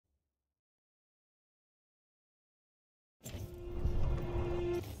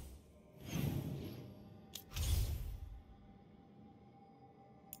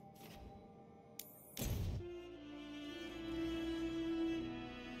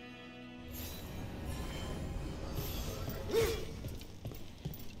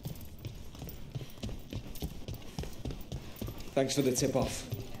Thanks for the tip-off.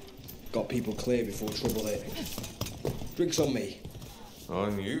 Got people clear before trouble hit. Drinks on me.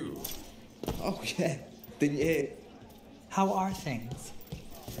 On you? Oh, yeah. Didn't you hear? How are things?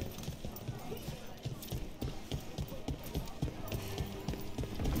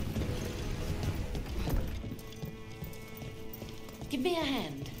 Give me a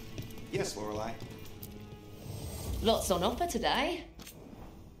hand. Yes, Lorelei. Lots on offer today.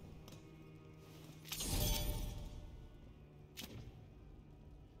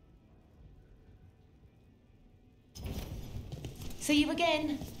 See you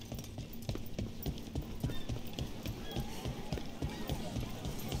again.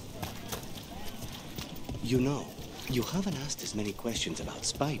 You know, you haven't asked as many questions about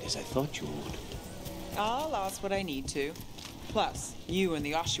Spite as I thought you would. I'll ask what I need to. Plus, you and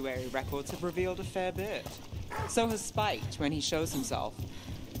the ossuary records have revealed a fair bit. So has Spite when he shows himself.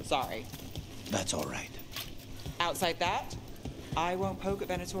 Sorry. That's all right. Outside that, I won't poke at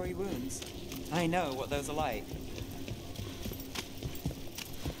venatory wounds. I know what those are like.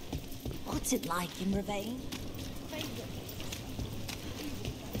 What's it like in Ravine?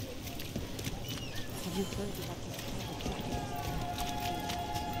 Have you heard about this dragon?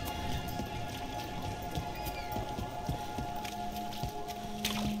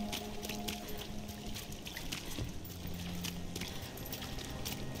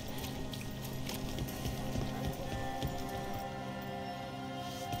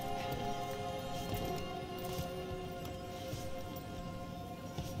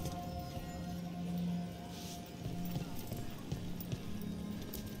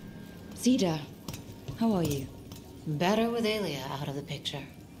 Zita, how are you? Better with Aelia out of the picture.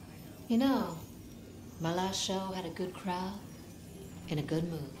 You know, my last show had a good crowd, in a good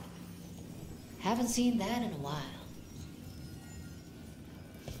mood. Haven't seen that in a while.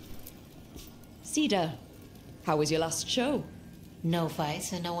 Zita, how was your last show? No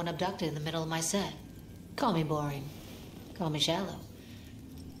fights and no one abducted in the middle of my set. Call me boring. Call me shallow.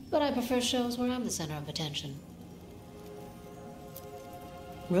 But I prefer shows where I'm the center of attention.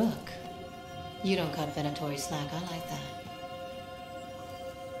 Rook. You don't cut venatory slack, I like that.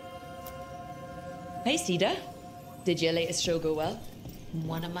 Hey, Zita. Did your latest show go well?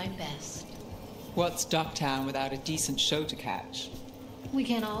 One of my best. What's Ducktown without a decent show to catch? We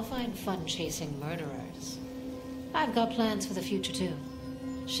can all find fun chasing murderers. I've got plans for the future, too.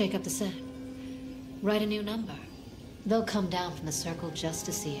 Shake up the set. Write a new number. They'll come down from the circle just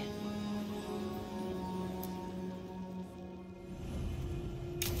to see it.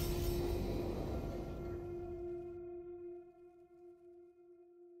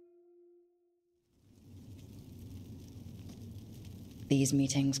 These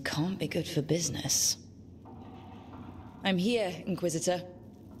meetings can't be good for business. I'm here, Inquisitor.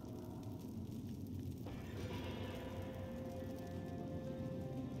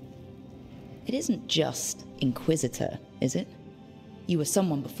 It isn't just Inquisitor, is it? You were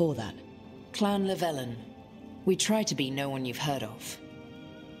someone before that. Clan Llewellyn. We try to be no one you've heard of.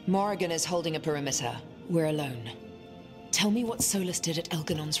 Morrigan is holding a perimeter. We're alone. Tell me what Solus did at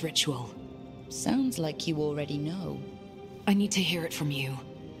Elganon's ritual. Sounds like you already know. I need to hear it from you.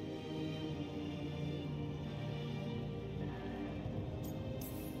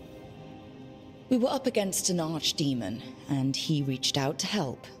 We were up against an archdemon, and he reached out to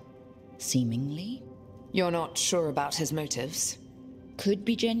help. Seemingly. You're not sure about his motives? Could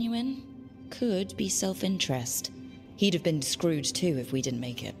be genuine, could be self-interest. He'd have been screwed too if we didn't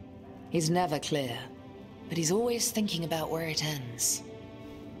make it. He's never clear, but he's always thinking about where it ends.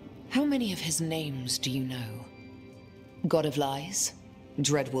 How many of his names do you know? God of Lies,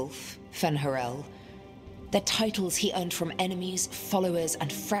 Dreadwolf, Fen'Harel. They're titles he earned from enemies, followers,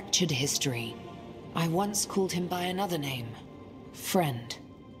 and fractured history. I once called him by another name. Friend.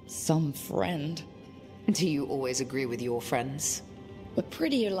 Some friend. Do you always agree with your friends? We're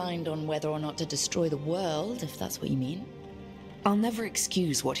pretty aligned on whether or not to destroy the world, if that's what you mean. I'll never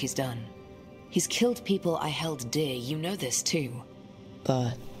excuse what he's done. He's killed people I held dear, you know this too.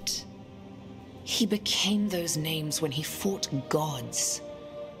 But... he became those names when he fought gods.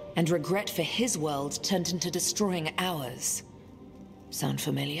 And regret for his world turned into destroying ours. Sound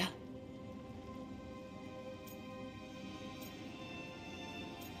familiar?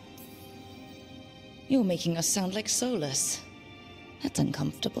 You're making us sound like Solus. That's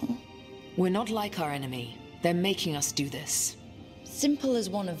uncomfortable. We're not like our enemy. They're making us do this. Simple as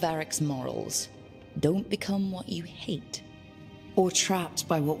one of Varric's morals. Don't become what you hate. Or trapped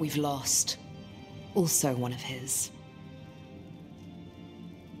by what we've lost. Also one of his.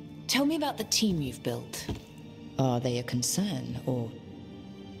 Tell me about the team you've built. Are they a concern, or...?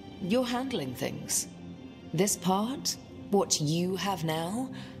 You're handling things. This part, What you have now?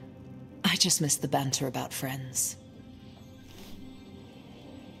 I just miss the banter about friends.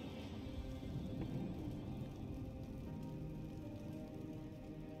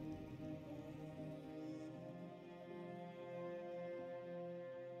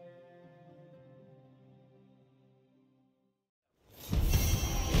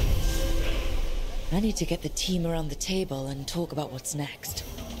 I need to get the team around the table and talk about what's next.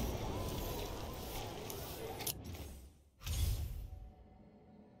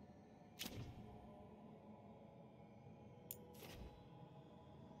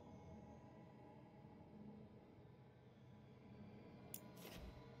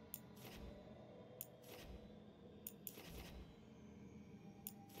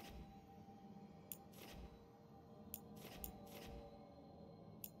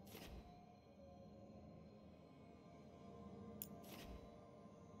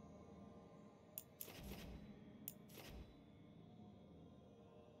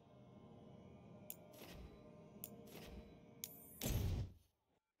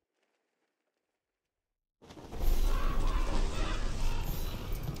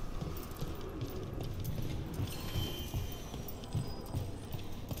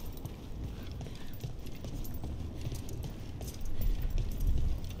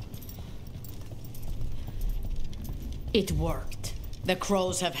 It worked. The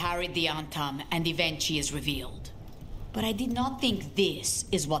crows have harried the Antam, and Evenchi is revealed. But I did not think this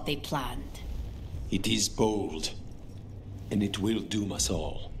is what they planned. It is bold, and it will doom us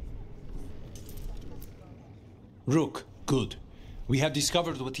all. Rook, good. We have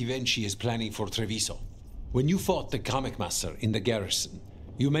discovered what Evenchi is planning for Treviso. When you fought the Kamek Master in the garrison,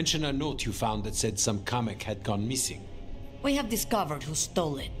 you mentioned a note you found that said some Kamek had gone missing. We have discovered who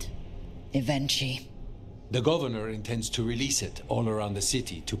stole it. Evenchi. The governor intends to release it all around the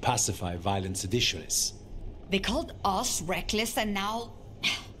city to pacify violent seditionists. They called us reckless, and now...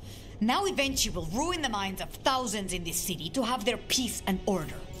 Now Evenchi will ruin the minds of thousands in this city to have their peace and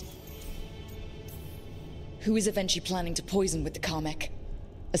order. Who is Evenchi planning to poison with the Kamek?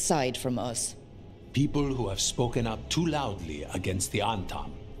 Aside from us. People who have spoken up too loudly against the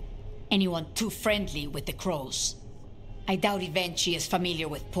Antam. Anyone too friendly with the crows. I doubt Evenchi is familiar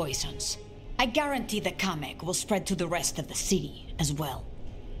with poisons. I guarantee the Kamek will spread to the rest of the city as well.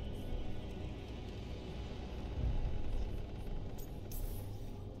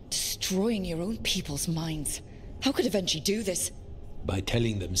 Destroying your own people's minds. How could Evenchi do this? By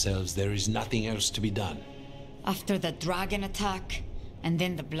telling themselves there is nothing else to be done. After the dragon attack, and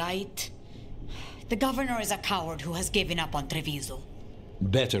then the blight, the governor is a coward who has given up on Treviso.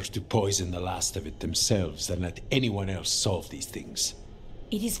 Better to poison the last of it themselves than let anyone else solve these things.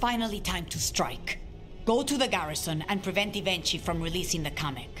 It is finally time to strike. Go to the garrison and prevent Evenchi from releasing the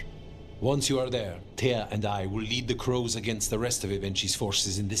Kamek. Once you are there, Thea and I will lead the crows against the rest of Evenchi's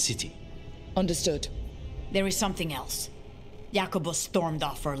forces in the city. Understood. There is something else. Jacobus stormed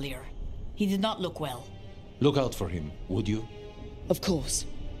off earlier. He did not look well. Look out for him, would you? Of course.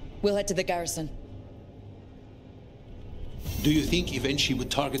 We'll head to the garrison. Do you think Evenchi would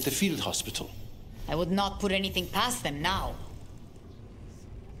target the field hospital? I would not put anything past them now.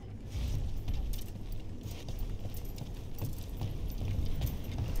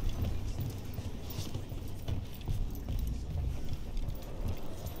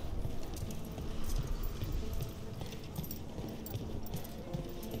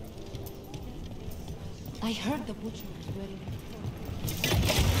 I heard the butcher was ready.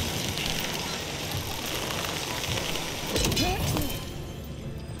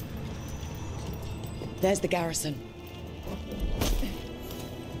 There's the garrison.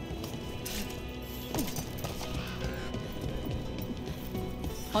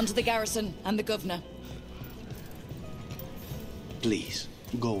 Onto the garrison and the governor. Please,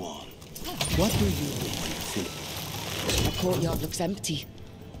 go on. What do you think? The courtyard looks empty.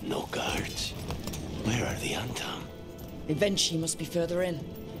 No guards. Where are the Antam? Evenchi must be further in.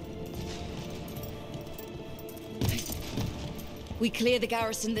 We clear the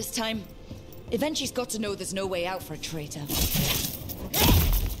garrison this time. Evenchi's got to know there's no way out for a traitor.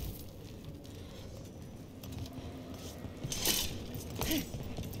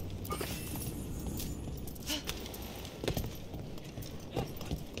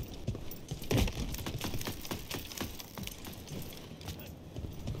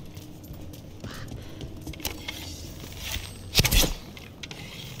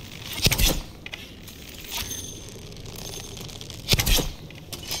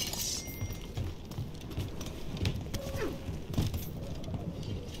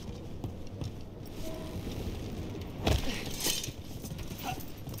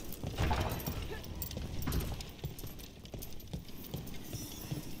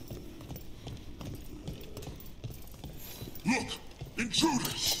 do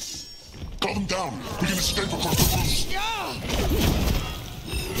this! Calm them down! We can escape across the roofs!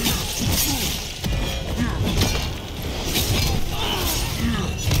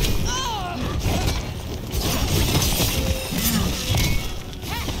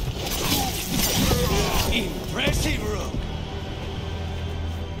 Impressive, Rook!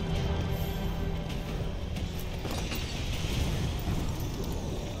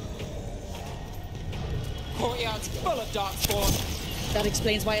 Courtyard's full of darkspawn. That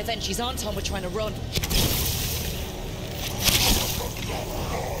explains why Avengers aren't on. We're trying to run.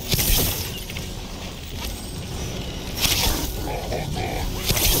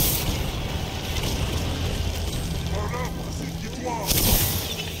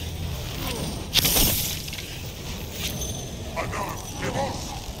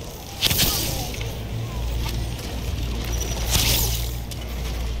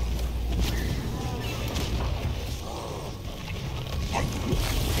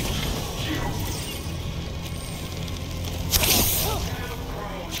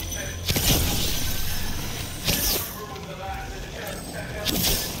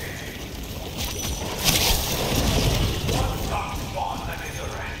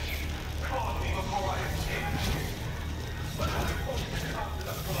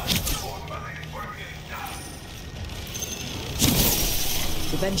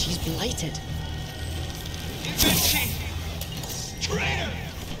 She's blighted. Vinci! Traitor!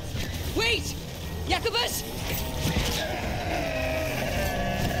 Wait! Jacobus!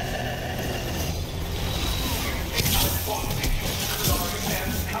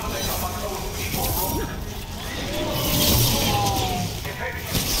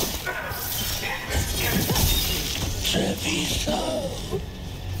 Treviso!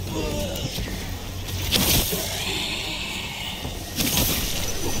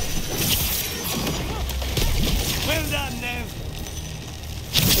 Well done, Nev.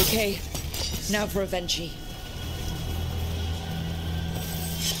 Okay, now for Avenchi.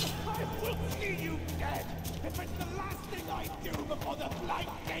 I will see you dead if it's the last thing I do before the blight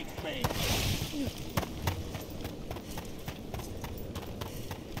takes me.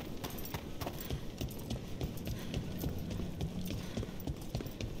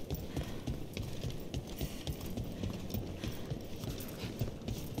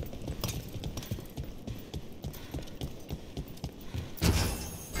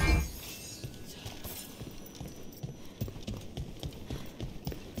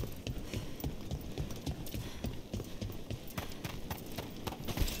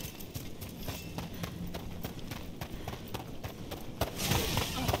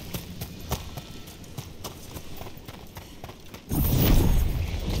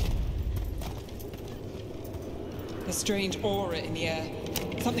 A strange aura in the air.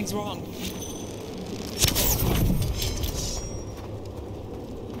 Something's wrong.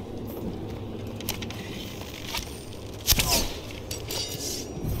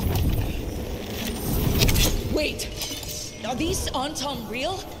 Wait! Are these Anton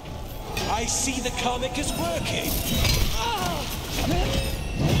real? I see the comic is working.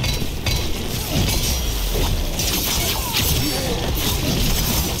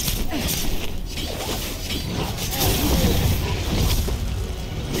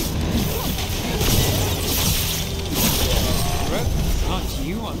 Aren't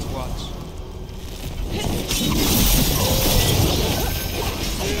you on to watch?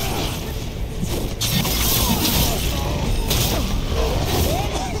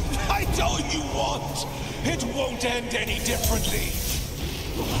 I told you once, it won't end any differently.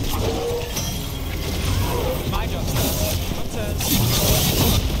 My job, sir.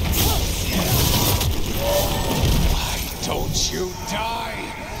 Why don't you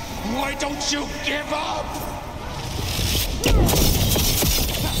die? Why don't you give up?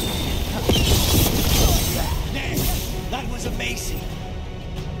 That was amazing.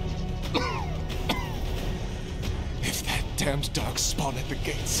 If that damned dark spawn at the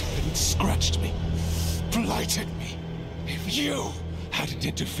gates hadn't scratched me, blighted me, if you hadn't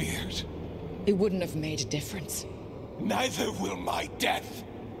interfered, It wouldn't have made a difference. neither will my death.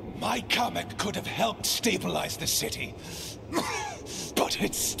 My comic could have helped stabilize the city. But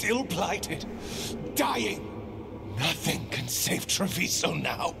it's still blighted, dying. Nothing can save Treviso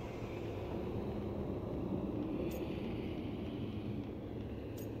now.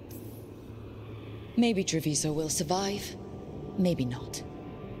 Maybe Treviso will survive. Maybe not.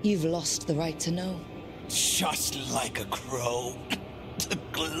 You've lost the right to know. Just like a crow. To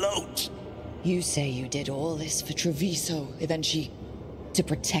gloat. You say you did all this for Treviso, Eventually, to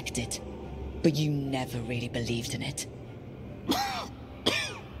protect it. But you never really believed in it.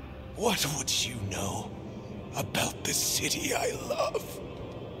 What would you know? about the city I love.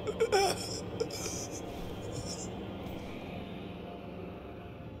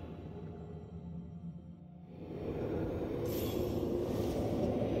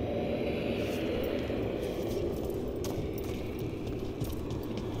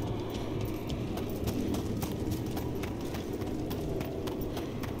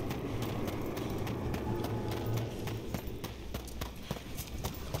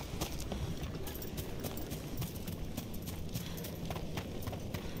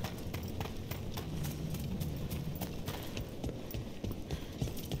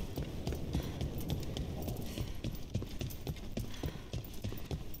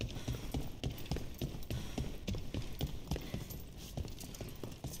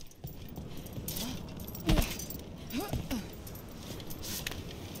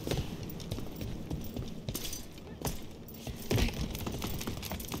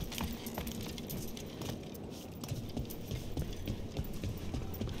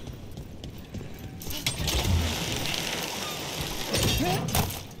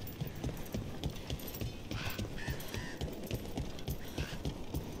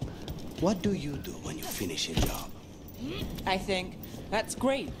 What do you do when you finish a job? I think that's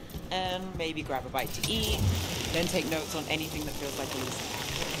great. And maybe grab a bite to eat, then take notes on anything that feels like a loose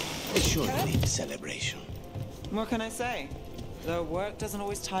act. It sure needs a celebration. What can I say? The work doesn't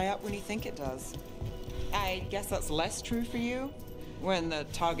always tie up when you think it does. I guess that's less true for you, when the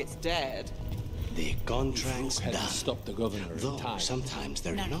target's dead. The contract's had done. to stop the governor in Though time. sometimes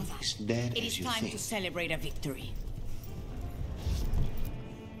they're None not of that. as dead It as is you time think. to celebrate a victory.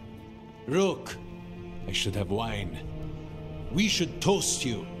 Rook, I should have wine. We should toast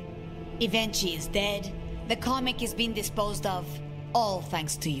you. Evenchi is dead. The comic is being disposed of. All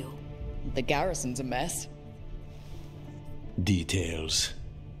thanks to you. The garrison's a mess. Details.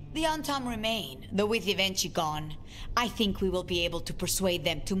 The Untom remain, though with Evenchi gone, I think we will be able to persuade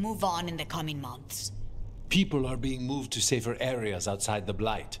them to move on in the coming months. People are being moved to safer areas outside the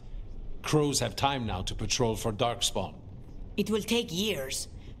Blight. Crows have time now to patrol for Darkspawn. It will take years,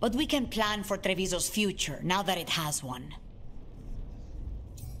 but we can plan for Treviso's future now that it has one.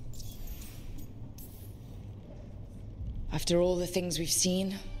 After all the things we've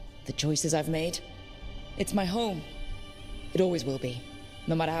seen, the choices I've made, it's my home. It always will be,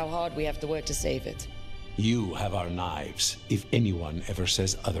 no matter how hard we have to work to save it. You have our knives, if anyone ever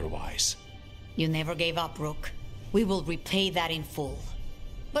says otherwise. You never gave up, Rook. We will repay that in full.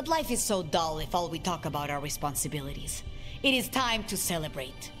 But life is so dull if all we talk about are responsibilities. It is time to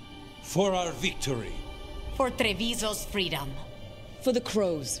celebrate. For our victory. For Treviso's freedom. For the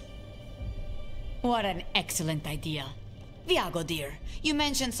crows. What an excellent idea. Viago, dear, you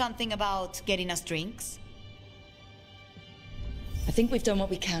mentioned something about getting us drinks? I think we've done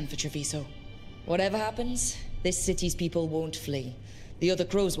what we can for Treviso. Whatever happens, this city's people won't flee. The other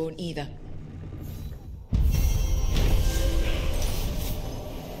crows won't either.